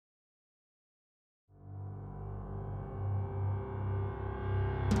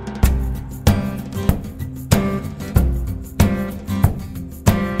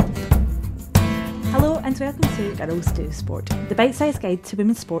and welcome to Girls Do Sport, the bite-sized guide to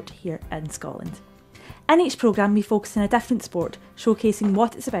women's sport here in Scotland. In each programme we focus on a different sport, showcasing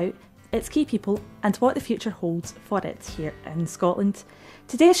what it's about, its key people and what the future holds for it here in Scotland.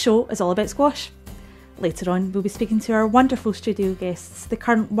 Today's show is all about squash. Later on we'll be speaking to our wonderful studio guests, the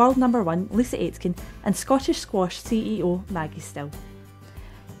current world number 1 Lisa Aitken and Scottish Squash CEO Maggie Still.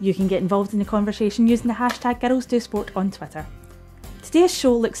 You can get involved in the conversation using the hashtag GirlsDoSport on Twitter. Today's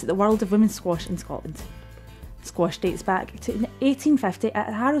show looks at the world of women's squash in Scotland. Squash dates back to 1850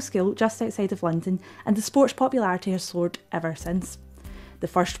 at Harrowskill just outside of London, and the sport's popularity has soared ever since. The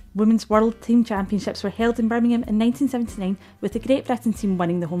first Women's World Team Championships were held in Birmingham in 1979, with the Great Britain team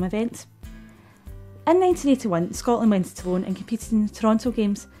winning the home event. In 1981, Scotland went it alone and competed in the Toronto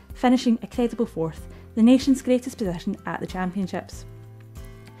Games, finishing a credible 4th, the nation's greatest position at the championships.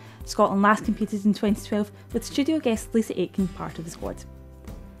 Scotland last competed in 2012 with studio guest Lisa Aitken part of the squad.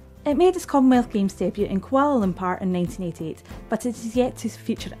 It made its Commonwealth Games debut in Kuala Lumpur in 1988, but it is yet to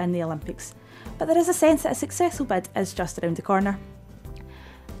feature in the Olympics. But there is a sense that a successful bid is just around the corner.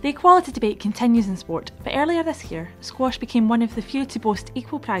 The equality debate continues in sport, but earlier this year, squash became one of the few to boast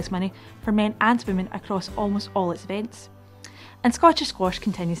equal prize money for men and women across almost all its events. And Scottish squash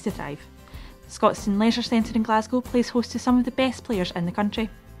continues to thrive. Scotstoun Leisure Centre in Glasgow plays host to some of the best players in the country.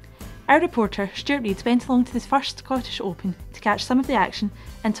 Our reporter, Stuart Reid, went along to the first Scottish Open to catch some of the action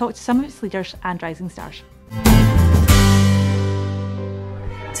and talk to some of its leaders and rising stars.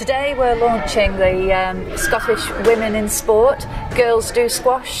 Today we're launching the Scottish Women in Sport Girls Do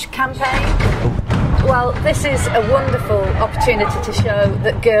Squash campaign. Well, this is a wonderful opportunity to show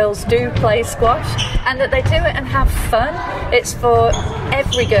that girls do play squash and that they do it and have fun. It's for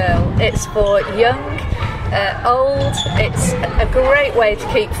every girl, it's for young, old, it's a great way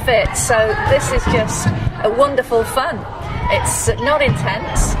to keep fit, so this is just a wonderful fun. It's not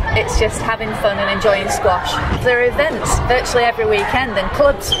intense, it's just having fun and enjoying squash. There are events virtually every weekend and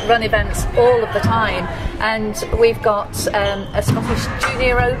clubs run events all of the time, and we've got a Scottish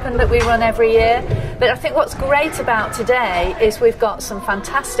Junior Open that we run every year. But I think what's great about today is we've got some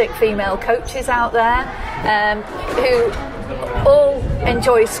fantastic female coaches out there who all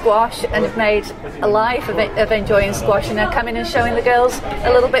enjoy squash and have made a life of enjoying squash, and are coming and showing the girls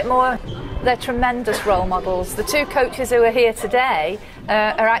a little bit more. They're tremendous role models. The two coaches who are here today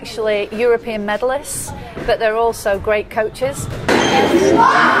are actually European medalists, but they're also great coaches.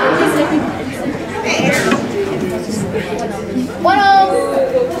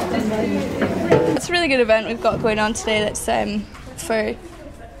 It's a really good event we've got going on today that's for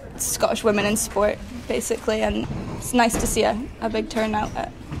Scottish women in sport, basically, and it's nice to see a big turnout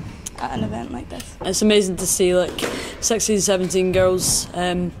at an event like this. It's amazing to see like 16, 17 girls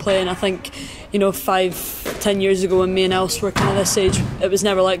playing. I think, 5-10 years ago when me and Els were kind of this age, it was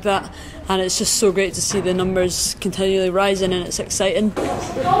never like that, and it's just so great to see the numbers continually rising, and it's exciting.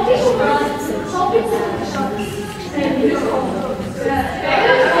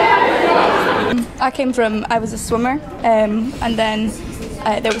 I was a swimmer, and then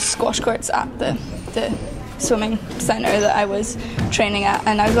there was squash courts at the swimming centre that I was training at,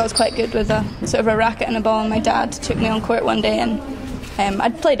 and I was always quite good with a sort of a racket and a ball, and my dad took me on court one day, and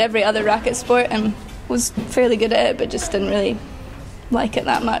I'd played every other racket sport and was fairly good at it, but just didn't really like it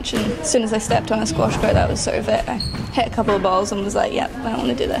that much, and as soon as I stepped on a squash court, that was sort of it. I hit a couple of balls and was like, yep, I want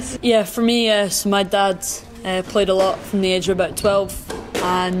to do this. Yeah, for me, so my dad played a lot from the age of about 12,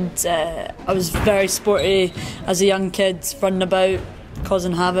 and I was very sporty as a young kid, running about,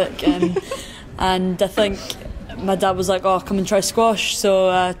 causing havoc, and I think my dad was like, oh, come and try squash, so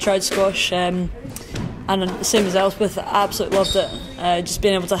I tried squash, and same as Elspeth, I absolutely loved it. Just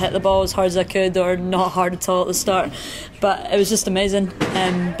being able to hit the ball as hard as I could, or not hard at all at the start, but it was just amazing.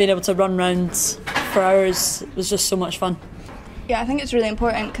 Being able to run around for hours was just so much fun. Yeah, I think it's really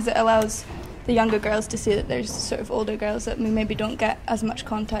important because it allows the younger girls to see that there's sort of older girls that we maybe don't get as much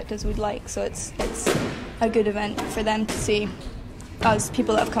contact as we'd like, so it's a good event for them to see as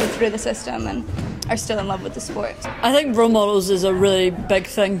people that have come through the system and are still in love with the sport. I think role models is a really big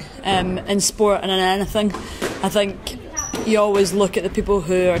thing in sport and in anything. I think you always look at the people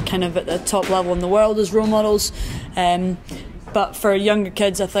who are kind of at the top level in the world as role models, but for younger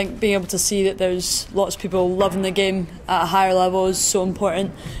kids I think being able to see that there's lots of people loving the game at a higher level is so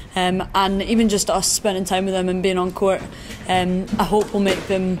important, and even just us spending time with them and being on court, I hope will make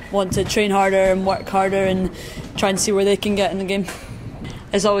them want to train harder and work harder and try and see where they can get in the game.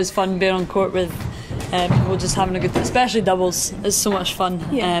 It's always fun being on court with people just having a good time, especially doubles. It's so much fun.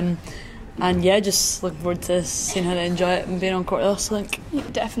 Yeah. And yeah, just looking forward to seeing how they enjoy it and being on court with us, I think. Yeah,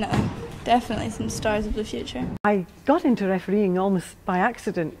 definitely some stars of the future. I got into refereeing almost by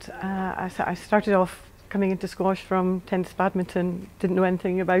accident. I started off coming into squash from tennis, badminton, didn't know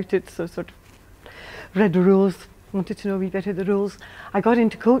anything about it, so sort of read the rules, wanted to know a wee bit of the rules. I got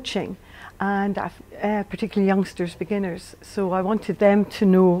into coaching, and particularly youngsters, beginners, so I wanted them to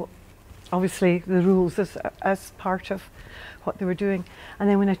know, obviously, the rules as part of what they were doing. And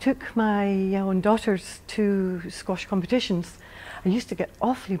then when I took my own daughters to squash competitions, I used to get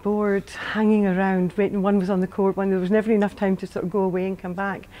awfully bored hanging around, waiting. One was on the court, there was never enough time to sort of go away and come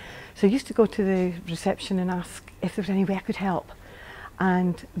back. So I used to go to the reception and ask if there was any way I could help.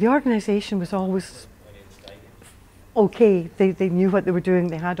 And the organisation was always okay. They knew what they were doing,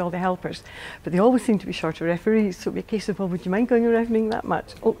 they had all the helpers, but they always seemed to be short of referees. So it would be a case of, well, would you mind going and refereeing that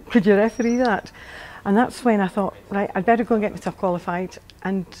match? Oh, could you referee that? And that's when I thought, right, I'd better go and get myself qualified,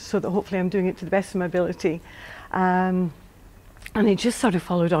 and so that hopefully I'm doing it to the best of my ability. And it just sort of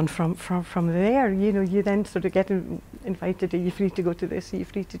followed on from there. You know, you then sort of get invited, are you free to go to this, are you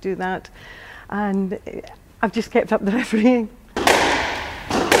free to do that? And I've just kept up the refereeing.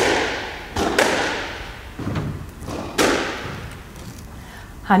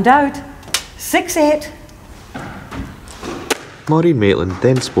 Hand out, 6-8. Maureen Maitland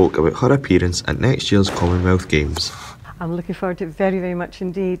then spoke about her appearance at next year's Commonwealth Games. I'm looking forward to it very, very much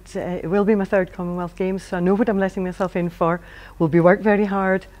indeed. It will be my 3rd Commonwealth Games, so I know what I'm letting myself in for. We'll be worked very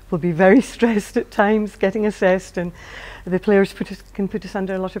hard, we'll be very stressed at times, getting assessed, and the players can put us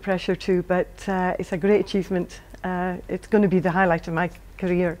under a lot of pressure too, but it's a great achievement. It's going to be the highlight of my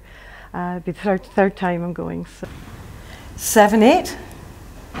career. It'll be the third time I'm going. So. 7-8.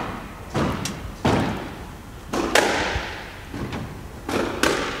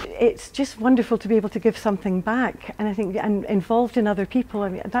 It's just wonderful to be able to give something back, and I think, and involved in other people. I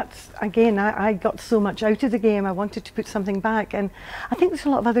mean, that's, again, I got so much out of the game. I wanted to put something back, and I think there's a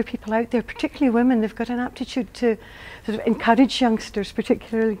lot of other people out there, particularly women. They've got an aptitude to sort of encourage youngsters,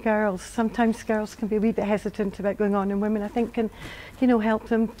 particularly girls. Sometimes girls can be a wee bit hesitant about going on, and women, I think, can, you know, help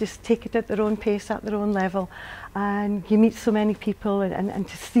them just take it at their own pace, at their own level. And you meet so many people, and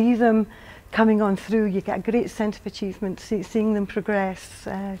to see them coming on through, you get a great sense of achievement, seeing them progress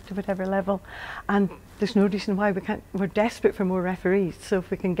to whatever level. And there's no reason why we can't. We're desperate for more referees, so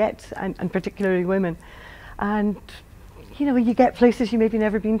if we can get, and particularly women, and you know, you get places you maybe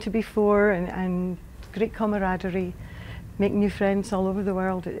never been to before, and great camaraderie, make new friends all over the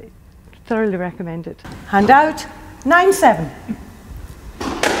world. Thoroughly recommend it. Hand out, 9-7.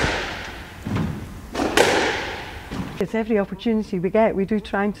 It's every opportunity we get, we do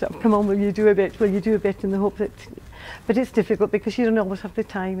try and sort of, come on, will you do a bit, in the hope that, but it's difficult because you don't always have the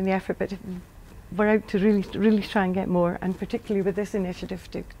time and the effort, but we're out to really try and get more, and particularly with this initiative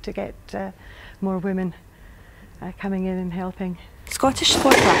to get more women coming in and helping. Scottish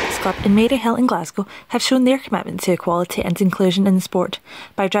Sport Practice Club in Maryhill in Glasgow have shown their commitment to equality and inclusion in sport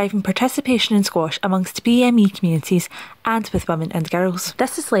by driving participation in squash amongst BME communities and with women and girls.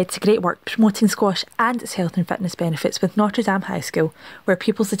 This has led to great work promoting squash and its health and fitness benefits with Notre Dame High School, where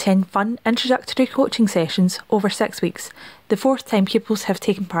pupils attend fun introductory coaching sessions over 6 weeks, the 4th time pupils have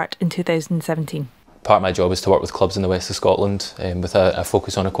taken part in 2017. Part of my job is to work with clubs in the west of Scotland with a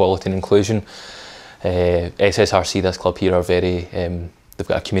focus on equality and inclusion. SSRC, this club here, are very, they've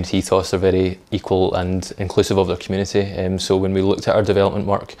got a community ethos, they're very equal and inclusive of their community. So when we looked at our development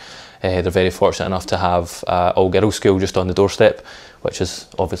work, they're very fortunate enough to have an all-girls school just on the doorstep, which is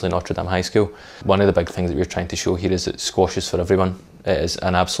obviously Notre Dame High School. One of the big things that we're trying to show here is that squash is for everyone. It is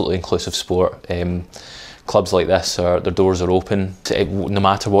an absolutely inclusive sport. Clubs like this, their doors are open. No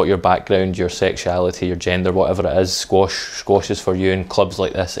matter what your background, your sexuality, your gender, whatever it is, squash is for you, and clubs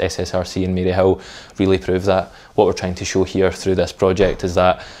like this, SSRC and Maryhill, really prove that. What we're trying to show here through this project is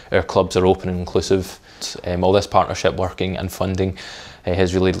that our clubs are open and inclusive. All this partnership working and funding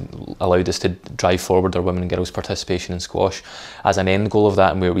has really allowed us to drive forward our women and girls participation in squash. As an end goal of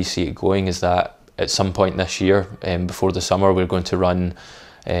that, and where we see it going, is that at some point this year, before the summer, we're going to run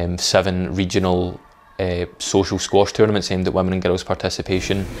 7 regional social squash tournaments aimed at women and girls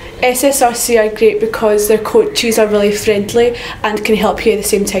participation. SSRC are great because their coaches are really friendly and can help you at the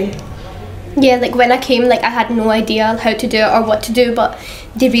same time. Yeah, like when I came, like I had no idea how to do it or what to do, but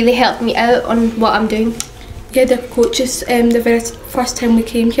they really helped me out on what I'm doing. Yeah, the coaches, the very first time we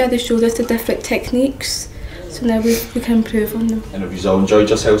came here, they showed us the different techniques, so now we can improve on them. And have you all enjoyed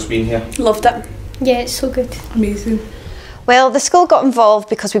yourselves being here? Loved it. Yeah, it's so good. Amazing. Well, the school got involved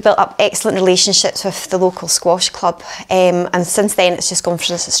because we built up excellent relationships with the local squash club, and since then it's just gone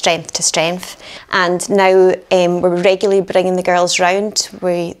from strength to strength. And now we're regularly bringing the girls round.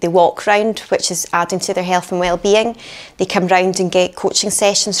 They walk round, which is adding to their health and well-being. They come round and get coaching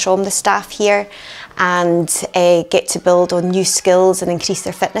sessions from the staff here, and get to build on new skills and increase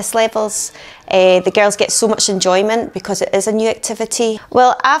their fitness levels. The girls get so much enjoyment because it is a new activity.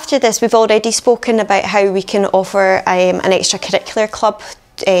 Well, after this, we've already spoken about how we can offer an extracurricular club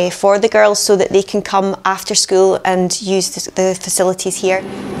for the girls so that they can come after school and use the facilities here.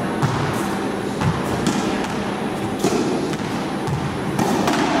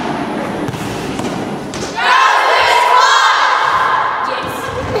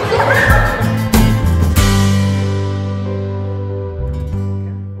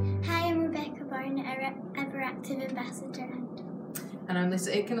 And I'm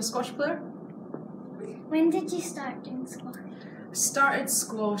Lisa Aitken, a squash player. When did you start doing squash? I started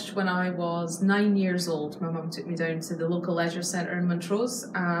squash when I was 9 years old. My mum took me down to the local leisure centre in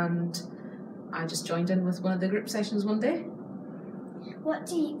Montrose and I just joined in with one of the group sessions one day. What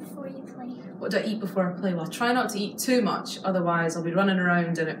do you eat before you play? What do I eat before I play? Well, I try not to eat too much, otherwise I'll be running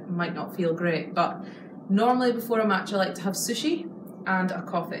around and it might not feel great. But normally before a match I like to have sushi and a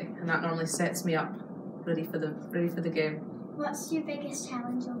coffee, and that normally sets me up ready for the game. What's your biggest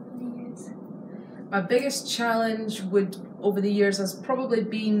challenge over the years? My biggest challenge over the years has probably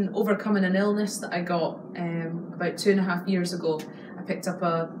been overcoming an illness that I got about 2.5 years ago. I picked up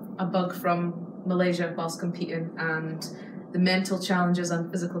a bug from Malaysia whilst competing, and the mental challenges and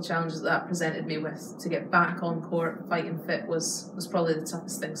physical challenges that presented me with to get back on court, fighting fit, was probably the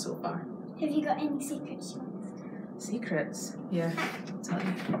toughest thing so far. Have you got any secrets you want to tell? Secrets? Yeah, I'll tell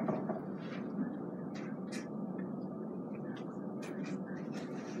you.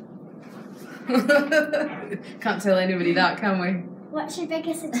 Can't tell anybody that, can we? What's your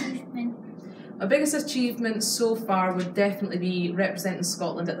biggest achievement? My biggest achievement so far would definitely be representing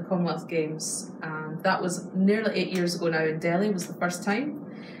Scotland at the Commonwealth Games, and that was nearly 8 years ago now in Delhi, was the first time,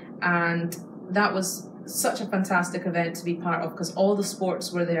 and that was such a fantastic event to be part of because all the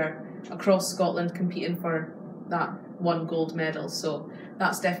sports were there across Scotland competing for that one gold medal, so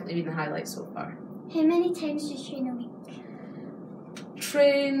that's definitely been the highlight so far. How many times do you train a week?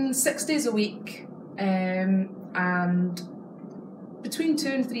 Train 6 days a week, and between 2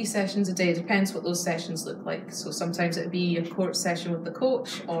 and 3 sessions a day, depends what those sessions look like. So sometimes it'd be a court session with the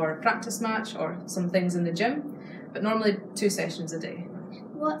coach or a practice match or some things in the gym, but normally 2 sessions a day.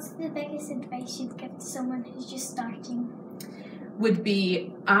 What's the biggest advice you'd give to someone who's just starting? Would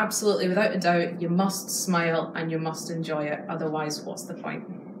be absolutely, without a doubt, you must smile and you must enjoy it, otherwise what's the point?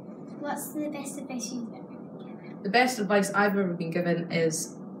 What's the best advice you've ever been given? The best advice I've ever been given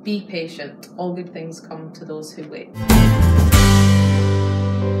is be patient. All good things come to those who wait.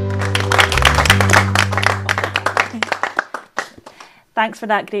 Thanks for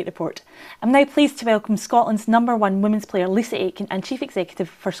that great report. I'm now pleased to welcome Scotland's #1 women's player Lisa Aitken and Chief Executive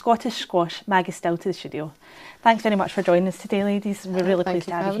for Scottish Squash Maggie Still to the studio. Thanks very much for joining us today, ladies. We're really pleased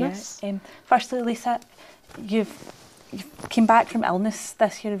to have you here. Firstly, Lisa, you've came back from illness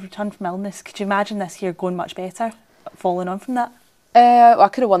this year, returned from illness. Could you imagine this year going much better, following on from that? Well, I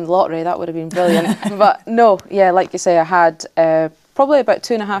could have won the lottery, that would have been brilliant. But no, yeah, like you say, I had probably about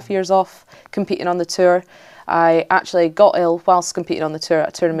 2.5 years off competing on the tour. I actually got ill whilst competing on the tour at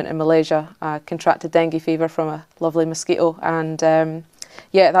a tournament in Malaysia. I contracted dengue fever from a lovely mosquito, and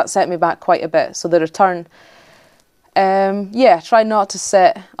yeah, that set me back quite a bit. So the return, yeah, tried not to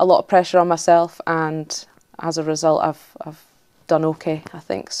set a lot of pressure on myself, and as a result, I've done okay, I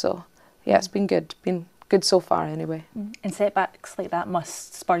think. So yeah, it's been good. Been good so far, anyway. And setbacks like that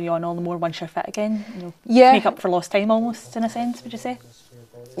must spur you on all the more once you're fit again. You know, yeah, make up for lost time almost, in a sense. Would you say?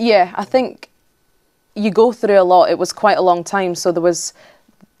 Yeah, I think you go through a lot. It was quite a long time, so there was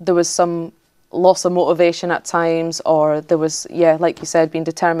some loss of motivation at times, or there was, yeah, like you said, being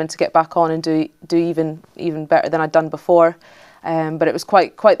determined to get back on and do even better than I'd done before. But it was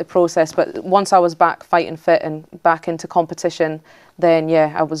quite the process. But once I was back fighting fit and back into competition, then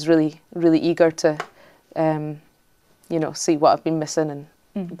yeah, I was really eager to, you know, see what I've been missing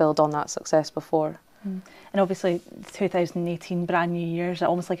and build on that success before. And obviously 2018, brand new year, is it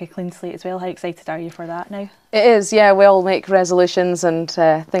almost like a clean slate as well? How excited are you for that now? It is, yeah. We all make resolutions and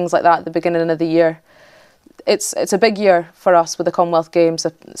things like that at the beginning of the year. It's a big year for us with the Commonwealth Games.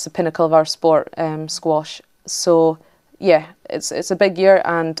 It's the pinnacle of our sport, squash. So yeah, it's a big year,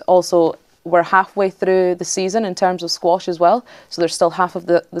 and also we're halfway through the season in terms of squash as well. So there's still half of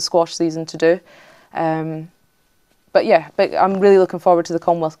the squash season to do. But yeah, I'm really looking forward to the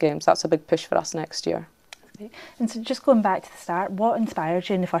Commonwealth Games. That's a big push for us next year. And so just going back to the start, what inspired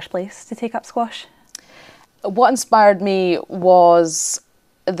you in the first place to take up squash? What inspired me was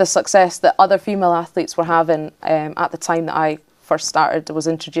the success that other female athletes were having at the time that I first started, was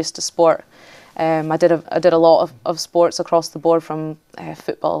introduced to sport. I did a lot of sports across the board, from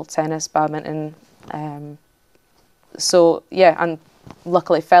football, tennis, badminton. So yeah, and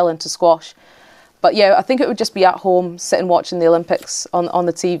luckily fell into squash. But yeah, I think it would just be at home, sitting watching the Olympics on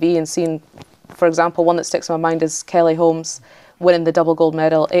the TV and seeing, for example, one that sticks in my mind is Kelly Holmes winning the double gold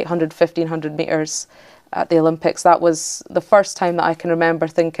medal, 800, 1500 metres at the Olympics. That was the first time that I can remember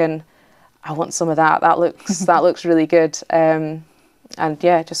thinking, I want some of that. That looks really good. And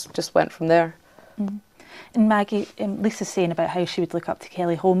yeah, just went from there. Mm. And Maggie, Lisa's saying about how she would look up to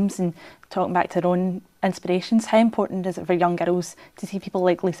Kelly Holmes and talking back to her own inspirations. How important is it for young girls to see people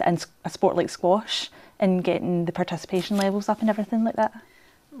like Lisa in a sport like squash and getting the participation levels up and everything like that?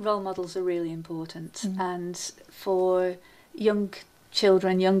 Role models are really important, and for young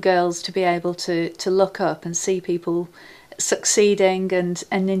children, young girls to be able to look up and see people succeeding and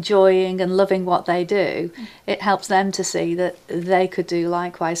enjoying and loving what they do, it helps them to see that they could do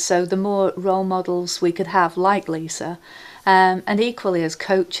likewise. So the more role models we could have like Lisa, and equally as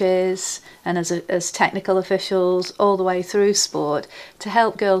coaches and as technical officials all the way through sport, to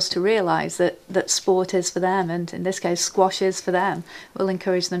help girls to realise that sport is for them, and in this case squash is for them, will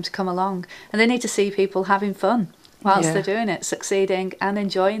encourage them to come along. And they need to see people having fun whilst they're doing it, succeeding and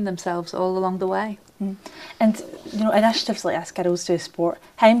enjoying themselves all along the way. And initiatives like this, Girls Do Sport,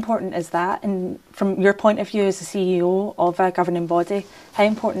 how important is that? And from your point of view as the CEO of a governing body, how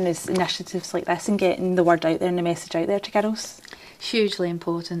important is initiatives like this in getting the word out there and the message out there to girls? Hugely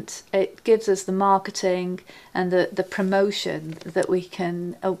important. It gives us the marketing and the promotion that we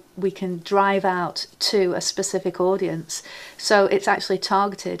can drive out to a specific audience. So it's actually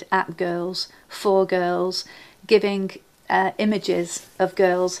targeted at girls, for girls, giving images of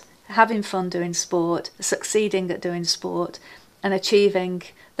girls having fun doing sport, succeeding at doing sport, and achieving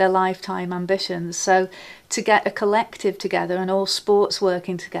their lifetime ambitions. So to get a collective together and all sports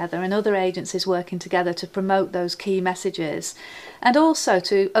working together and other agencies working together to promote those key messages, and also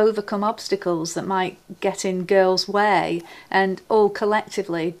to overcome obstacles that might get in girls' way and all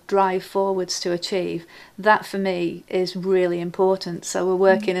collectively drive forwards to achieve, that for me is really important. So we're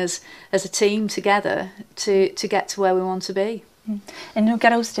working as a team together to get to where we want to be. And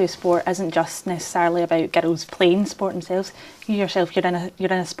Girls Do Sport isn't just necessarily about girls playing sport themselves. You yourself, you're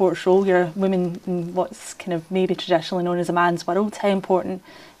in a sports role. You're a woman in what's kind of maybe traditionally known as a man's world. How important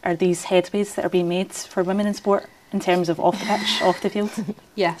are these headways that are being made for women in sport in terms of off the pitch, off the field?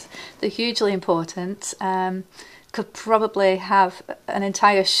 Yes, they're hugely important. Could probably have an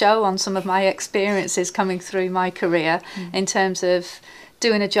entire show on some of my experiences coming through my career in terms of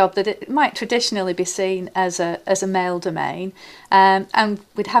doing a job that it might traditionally be seen as a male domain, and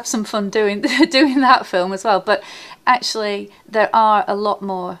we'd have some fun doing that film as well. But actually, there are a lot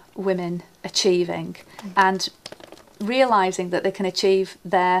more women achieving and realising that they can achieve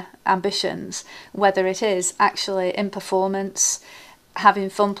their ambitions, whether it is actually in performance, having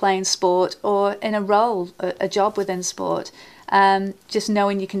fun playing sport, or in a role, a job within sport. Just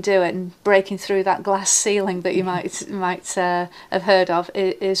knowing you can do it and breaking through that glass ceiling that you might have heard of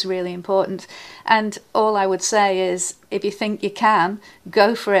is really important. And all I would say is, if you think you can,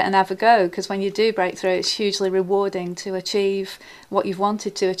 go for it and have a go, because when you do break through, it's hugely rewarding to achieve what you've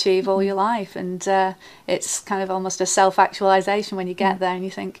wanted to achieve all your life. And it's kind of almost a self-actualisation when you get there and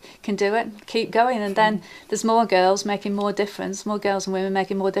you think, can do it, keep going. And then there's more girls making more difference, more girls and women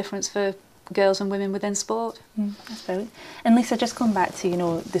making more difference for girls and women within sport. That's brilliant. And Lisa, just going back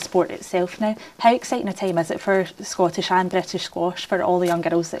to the sport itself now, how exciting a time is it for Scottish and British squash, for all the young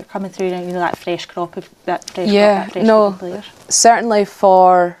girls that are coming through now, that fresh crop of players? Certainly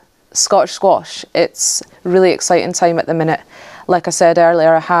for Scottish squash, it's really exciting time at the minute. Like I said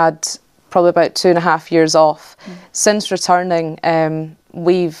earlier, I had probably about 2.5 years off. Since returning,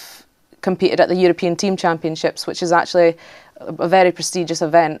 we've competed at the European Team Championships, which is actually a very prestigious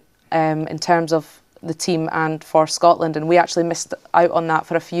event in terms of the team and for Scotland, and we actually missed out on that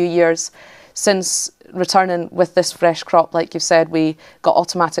for a few years. Since returning with this fresh crop, like you've said, we got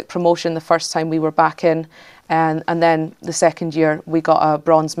automatic promotion the first time we were back in, and then the second year we got a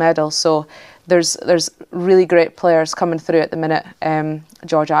bronze medal. So there's really great players coming through at the minute.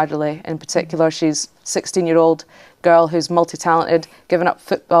 Georgia Adderley in particular, she's a 16-year-old girl who's multi-talented, given up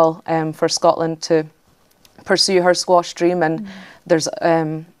football for Scotland to pursue her squash dream, and there's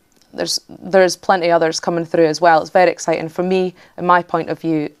plenty others coming through as well. It's very exciting. For me, in my point of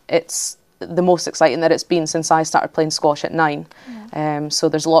view, it's the most exciting that it's been since I started playing squash at 9. So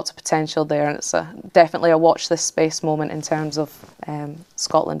there's lots of potential there, and it's definitely a watch this space moment in terms of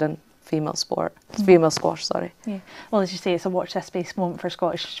Scotland and female sport. Female squash, sorry. Yeah. Well, as you say, it's a watch this space moment for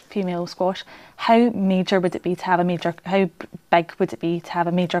Scottish female squash. How major would it be to have how big would it be to have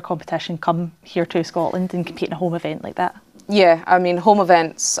a major competition come here to Scotland and compete in a home event like that? Yeah, I mean, home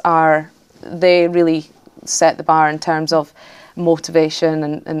events they really set the bar in terms of motivation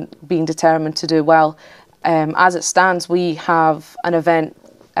and being determined to do well. As it stands, we have an event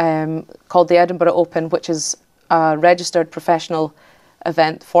called the Edinburgh Open, which is a registered professional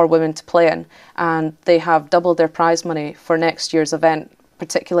event for women to play in, and they have doubled their prize money for next year's event,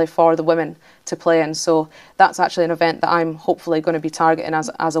 particularly for the women to play in. So that's actually an event that I'm hopefully going to be targeting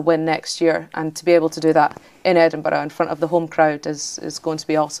as a win next year, and to be able to do that in Edinburgh in front of the home crowd is going to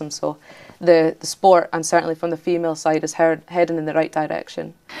be awesome. So the sport, and certainly from the female side, is heading in the right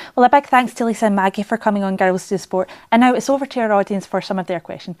direction. Well, a big thanks to Lisa and Maggie for coming on Girls Do Sport, and now it's over to our audience for some of their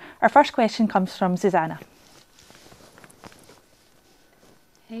questions. Our first question comes from Susanna.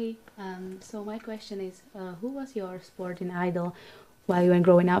 Hey, so my question is, who was your sporting idol while you were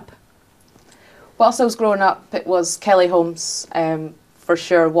growing up? Whilst I was growing up, it was Kelly Holmes, for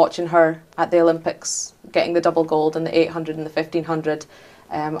sure, watching her at the Olympics, getting the double gold in the 800 and the 1500.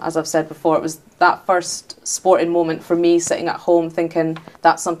 As I've said before, it was that first sporting moment for me, sitting at home thinking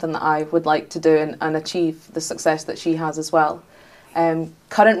that's something that I would like to do and achieve the success that she has as well.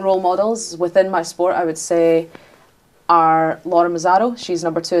 Current role models within my sport, I would say, are Laura Mazzaro. She's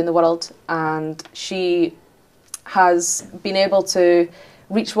number 2 in the world, and she has been able to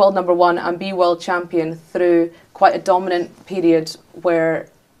reach world number 1 and be world champion through quite a dominant period where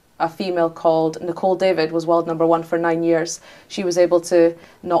a female called Nicole David was world number 1 for 9 years. She was able to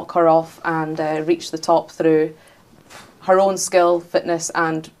knock her off and reach the top through her own skill, fitness,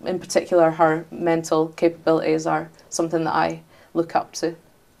 and in particular her mental capabilities are something that I look up to.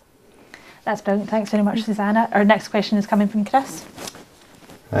 That's brilliant. Thanks very much, Susanna. Our next question is coming from Chris.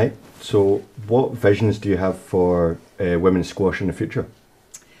 Hi. So what visions do you have for women's squash in the future?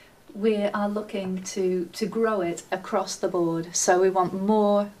 We are looking to grow it across the board. So we want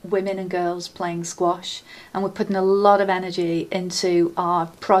more women and girls playing squash, and we're putting a lot of energy into our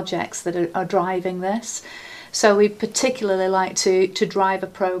projects that are driving this. So we particularly like to drive a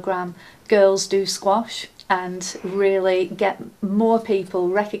programme, Girls Do Squash, and really get more people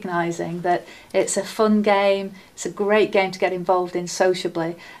recognising that it's a fun game, it's a great game to get involved in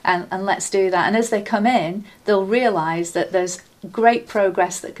sociably, and let's do that. And as they come in, they'll realise that there's great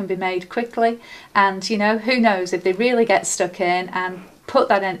progress that can be made quickly, and you know, who knows, if they really get stuck in and put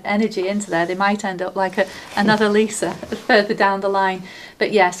that energy into there, they might end up like another Lisa further down the line.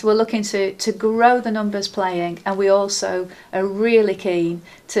 But yes, we're looking to grow the numbers playing, and we also are really keen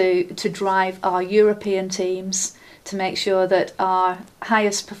to drive our European teams to make sure that our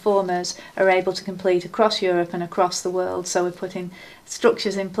highest performers are able to compete across Europe and across the world. So we're putting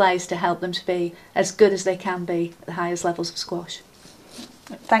structures in place to help them to be as good as they can be at the highest levels of squash.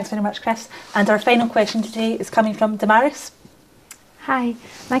 Thanks very much, Chris. And our final question today is coming from Damaris. Hi,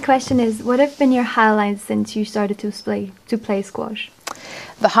 my question is, what have been your highlights since you started to play squash?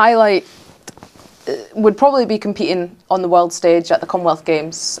 The highlight would probably be competing on the world stage at the Commonwealth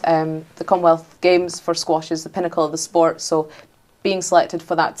Games. The Commonwealth Games for squash is the pinnacle of the sport, so being selected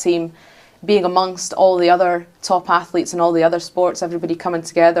for that team, being amongst all the other top athletes in all the other sports, everybody coming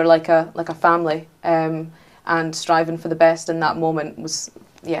together like a family, and striving for the best in that moment was,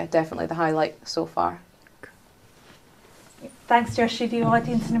 yeah, definitely the highlight so far. Thanks to our studio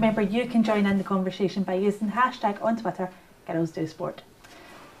audience, and remember, you can join in the conversation by using the hashtag on Twitter, Girls Do Sport.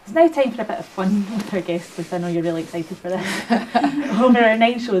 It's now time for a bit of fun with our guests, because I know you're really excited for this. Over our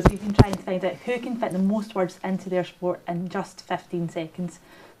 9 shows, we've been trying to find out who can fit the most words into their sport in just 15 seconds.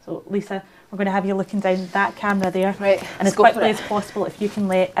 So Lisa, we're going to have you looking down that camera there. Right, and as quickly as possible, if you can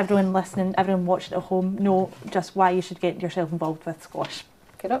let everyone listening, everyone watching at home know just why you should get yourself involved with squash.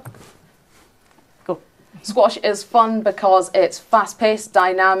 Get up. Squash is fun because it's fast-paced,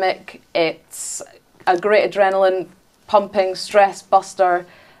 dynamic, it's a great adrenaline pumping, stress buster.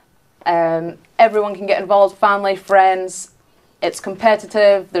 Everyone can get involved, family, friends. It's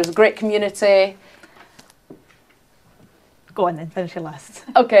competitive, there's a great community. Go on then, finish your list.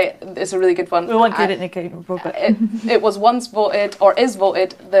 Okay, it's a really good one. We won't get it in account. It was once voted, or is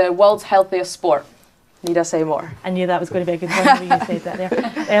voted, the world's healthiest sport. Need I say more? I knew that was going to be a good one when you said that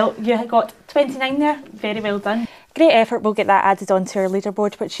there. Well, you got 29 there. Very well done. Great effort. We'll get that added onto our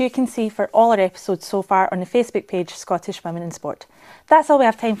leaderboard, which you can see for all our episodes so far on the Facebook page Scottish Women in Sport. That's all we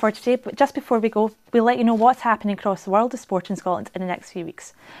have time for today, but just before we go, we'll let you know what's happening across the world of sport in Scotland in the next few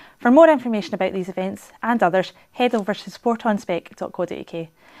weeks. For more information about these events and others, head over to sportonspec.co.uk.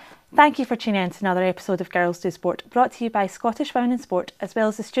 Thank you for tuning in to another episode of Girls Do Sport, brought to you by Scottish Women in Sport, as well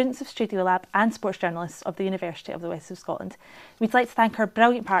as the students of Studio Lab and sports journalists of the University of the West of Scotland. We'd like to thank our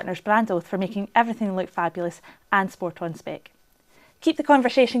brilliant partners, Brand Oath, for making everything look fabulous, and Sport on Spec. Keep the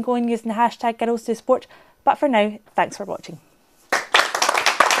conversation going using the hashtag Girls Do Sport, but for now, thanks for watching.